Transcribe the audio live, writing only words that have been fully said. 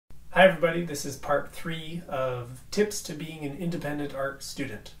Hi everybody, this is part 3 of tips to being an independent art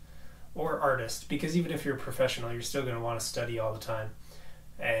student or artist, because even if you're a professional, you're still going to want to study all the time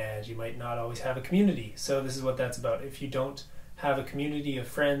and you might not always have a community. So this is what that's about. If you don't have a community of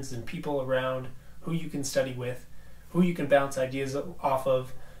friends and people around who you can study with, who you can bounce ideas off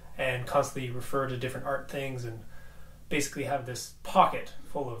of and constantly refer to different art things and basically have this pocket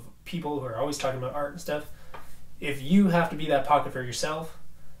full of people who are always talking about art and stuff, if you have to be that pocket for yourself,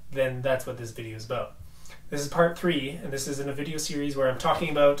 then that's what this video is about. This is part 3, and this is in a video series where I'm talking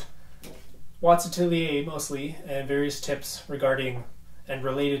about Watts Atelier mostly, and various tips regarding and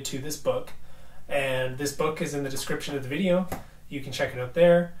related to this book. And this book is in the description of the video. You can check it out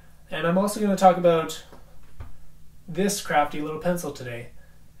there. And I'm also going to talk about this crafty little pencil today,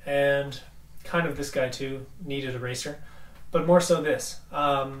 and kind of this guy too, kneaded eraser, but more so this.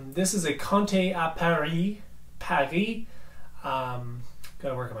 This is a Conte à Paris,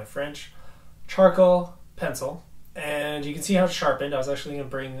 gotta work on my French, charcoal pencil, and you can see how it's sharpened. I was actually gonna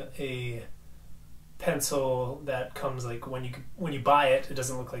bring a pencil that comes like when you buy it, it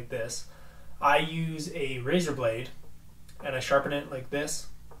doesn't look like this. I use a razor blade and I sharpen it like this.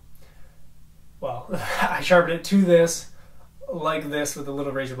 Well, I sharpen it to this, like this, with a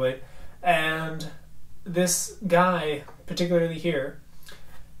little razor blade. And this guy, particularly here,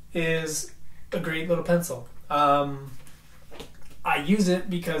 is a great little pencil. I use it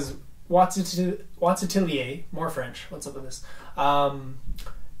because Watts Atelier, more French, what's up with this?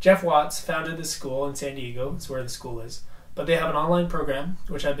 Jeff Watts founded this school in San Diego, it's where the school is. But they have an online program,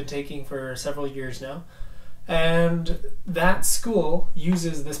 which I've been taking for several years now. And that school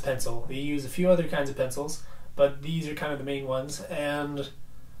uses this pencil. They use a few other kinds of pencils, but these are kind of the main ones. And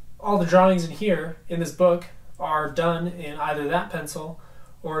all the drawings in here, in this book, are done in either that pencil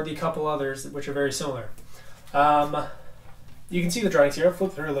or the couple others, which are very similar. You can see the drawings here. I'll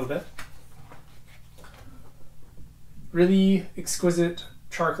flip through a little bit. Really exquisite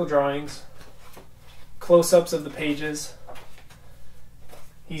charcoal drawings, close-ups of the pages.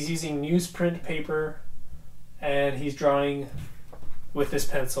 He's using newsprint paper, and he's drawing with this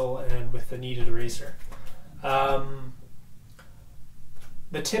pencil and with the kneaded eraser. The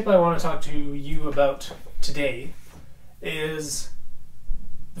tip I want to talk to you about today is,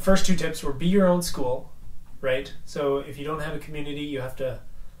 the first 2 tips were be your own school, right? So if you don't have a community, you have to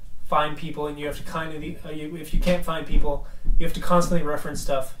find people, and you have to kind of, if you can't find people, you have to constantly reference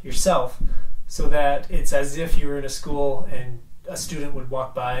stuff yourself so that it's as if you were in a school and a student would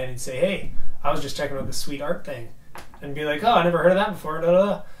walk by and say, hey, I was just checking out this sweet art thing, and be like, oh, I never heard of that before, da, da,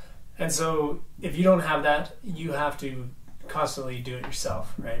 da. And so if you don't have that, you have to constantly do it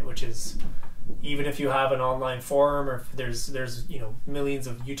yourself, right? Which is, even if you have an online forum, or if there's you know, millions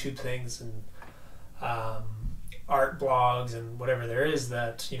of YouTube things and art blogs and whatever there is,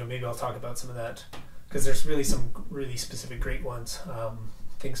 that, you know, maybe I'll talk about some of that, because there's really some really specific great ones,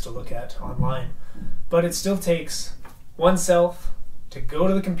 things to look at online. But it still takes oneself to go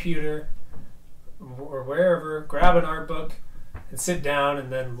to the computer or wherever, grab an art book and sit down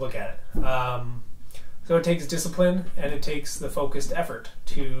and then look at it. So it takes discipline, and it takes the focused effort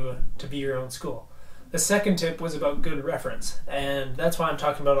to be your own school. The second tip was about good reference, and that's why I'm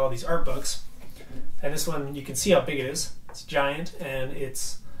talking about all these art books. And this one, you can see how big it is. It's giant, and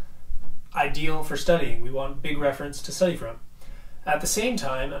it's ideal for studying. We want big reference to study from. At the same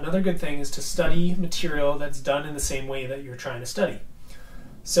time, another good thing is to study material that's done in the same way that you're trying to study.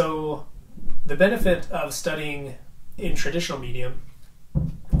 So the benefit of studying in traditional medium,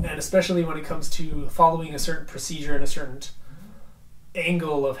 and especially when it comes to following a certain procedure and a certain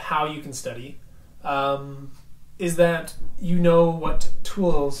angle of how you can study, is that you know what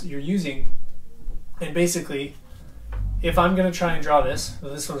tools you're using. And basically, if I'm going to try and draw this,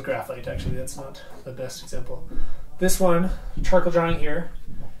 well, this one's graphite actually, that's not the best example. This one, charcoal drawing here,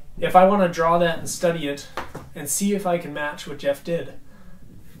 if I want to draw that and study it and see if I can match what Jeff did,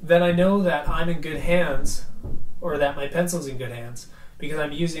 then I know that I'm in good hands, or that my pencil's in good hands, because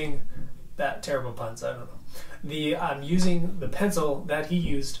I'm using that, terrible puns, I don't know. I'm using the pencil that he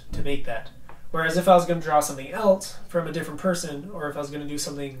used to make that. Whereas if I was going to draw something else from a different person, or if I was going to do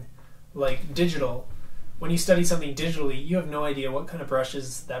something like digital, when you study something digitally, you have no idea what kind of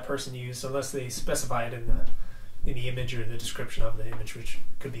brushes that person used unless they specify it in the image or the description of the image, which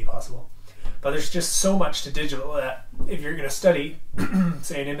could be possible. But there's just so much to digital that if you're going to study,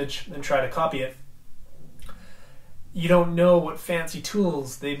 say, an image and try to copy it, you don't know what fancy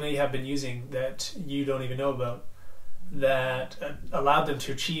tools they may have been using that you don't even know about that allowed them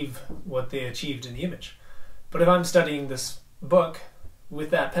to achieve what they achieved in the image. But if I'm studying this book with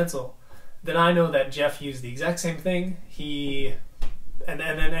that pencil, then I know that Jeff used the exact same thing. He and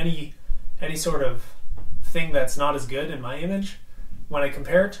then any sort of thing that's not as good in my image, when I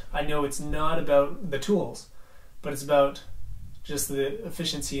compare it, I know it's not about the tools, but it's about just the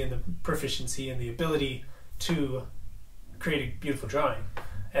efficiency and the proficiency and the ability to create a beautiful drawing.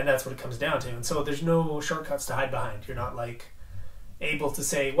 And that's what it comes down to. And so there's no shortcuts to hide behind. You're not like able to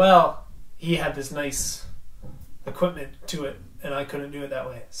say, well, he had this nice equipment to it and I couldn't do it that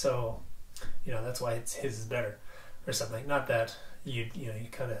way, so that's why his is better or something. Not that you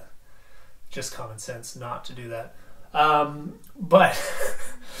kind of just common sense not to do that, but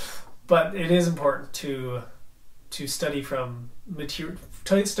it is important to study from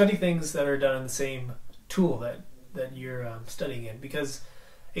study things that are done in the same tool that you're studying in, because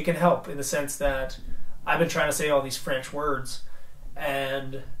it can help in the sense that I've been trying to say all these French words,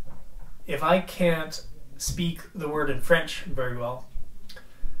 and if I can't speak the word in French very well,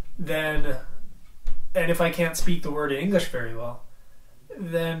 and if I can't speak the word in English very well,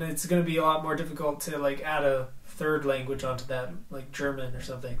 then it's going to be a lot more difficult to like add a third language onto that, like German or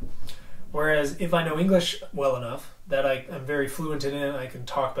something. Whereas if I know English well enough that I'm very fluent in it, I can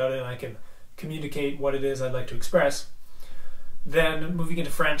talk about it, and I can communicate what it is I'd like to express, then moving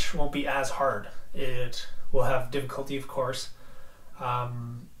into French won't be as hard. It will have difficulty, of course,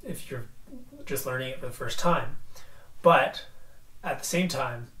 if you're just learning it for the first time. But at the same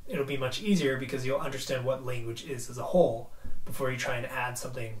time, it'll be much easier because you'll understand what language is as a whole before you try and add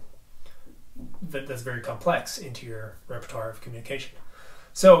something that's very complex into your repertoire of communication.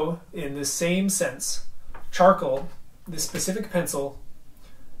 So in the same sense, charcoal, this specific pencil,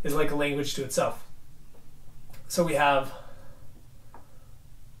 is like a language to itself. So we have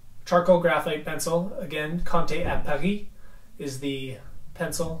charcoal graphite pencil. Again, Conte at Paris is the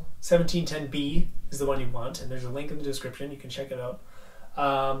pencil. 1710B is the one you want, and there's a link in the description. You can check it out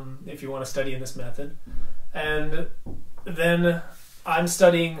if you want to study in this method. And then I'm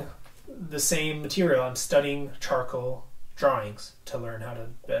studying the same material. I'm studying charcoal drawings to learn how to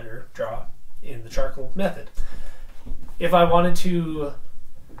better draw in the charcoal method. If I wanted to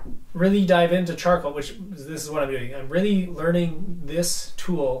really dive into charcoal, which this is what I'm doing, I'm really learning this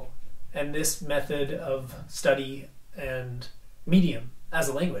tool and this method of study and medium as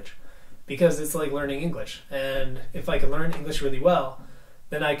a language, because it's like learning English. And if I can learn English really well,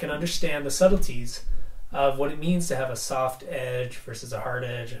 then I can understand the subtleties of what it means to have a soft edge versus a hard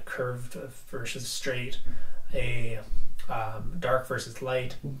edge, a curved versus straight, a dark versus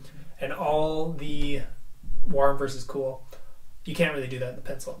light, and all the warm versus cool. You can't really do that in the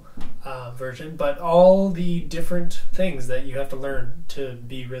pencil version, but all the different things that you have to learn to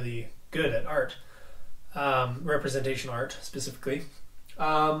be really good at art, representation art specifically.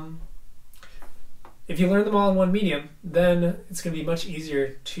 If you learn them all in one medium, then it's going to be much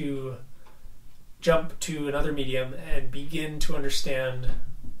easier to jump to another medium and begin to understand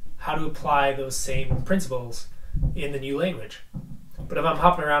how to apply those same principles in the new language. But if I'm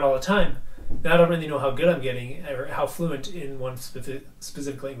hopping around all the time, then I don't really know how good I'm getting or how fluent in one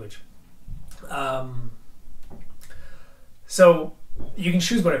specific language. So you can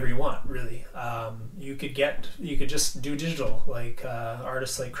choose whatever you want, really. You could just do digital, like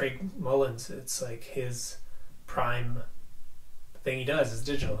artists like Craig Mullins. It's like his prime thing he does is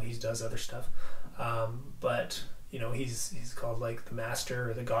digital. He does other stuff, but he's called like the master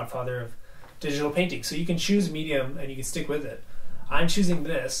or the godfather of digital painting. So you can choose medium and you can stick with it. I'm choosing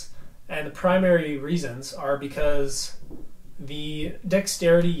this, and the primary reasons are because the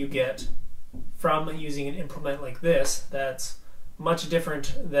dexterity you get from using an implement like this, that's much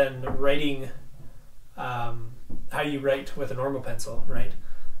different than writing how you write with a normal pencil, right?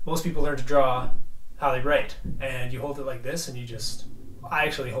 Most people learn to draw how they write, and you hold it like this, and I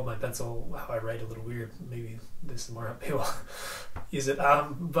actually hold my pencil how I write a little weird. Maybe this is more how people use it.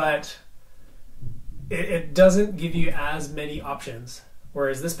 But it doesn't give you as many options,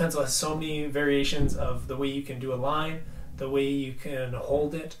 whereas this pencil has so many variations of the way you can do a line, the way you can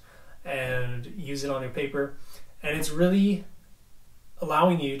hold it and use it on your paper, and it's really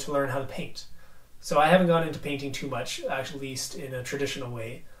allowing you to learn how to paint. So I haven't gone into painting too much, at least in a traditional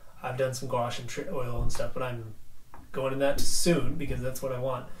way. I've done some gouache and oil and stuff, but I'm going in that soon because that's what I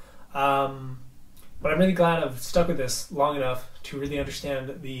want. But I'm really glad I've stuck with this long enough to really understand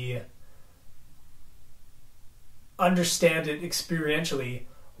it experientially,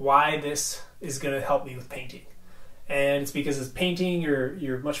 why this is going to help me with painting. And it's because as painting,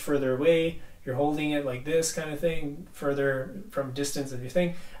 you're much further away. You're holding it like this kind of thing, further from distance of your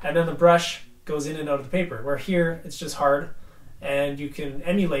thing, and then the brush goes in and out of the paper. Where here, it's just hard, and you can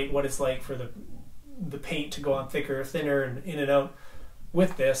emulate what it's like for the paint to go on thicker, thinner, and in and out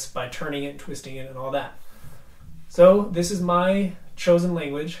with this by turning it and twisting it and all that. So this is my chosen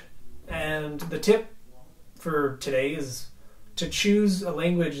language, and the tip for today is to choose a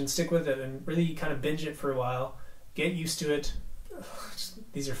language and stick with it and really kind of binge it for a while, get used to it.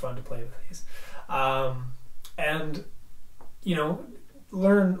 These are fun to play with these. And you know,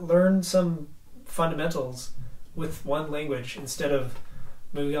 learn some fundamentals with one language instead of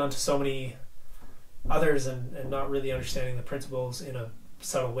moving on to so many others and not really understanding the principles in a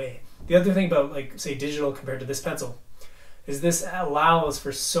subtle way. The other thing about, like, say, digital compared to this pencil is this allows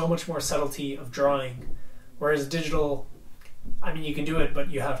for so much more subtlety of drawing, whereas digital, I mean, you can do it, but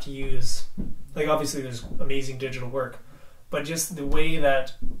you have to use, like, obviously there's amazing digital work, but just the way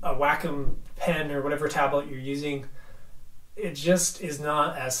that a Wacom pen or whatever tablet you're using, it just is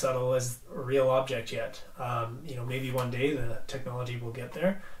not as subtle as a real object yet. You know, maybe one day the technology will get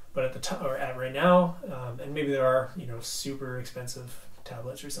there, but at the time, or at right now, and maybe there are, you know, super expensive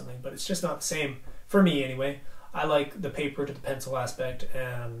tablets or something, but it's just not the same for me anyway. I like the paper to the pencil aspect,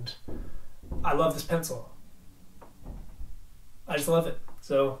 and I love this pencil. I just love it.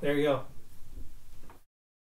 So there you go.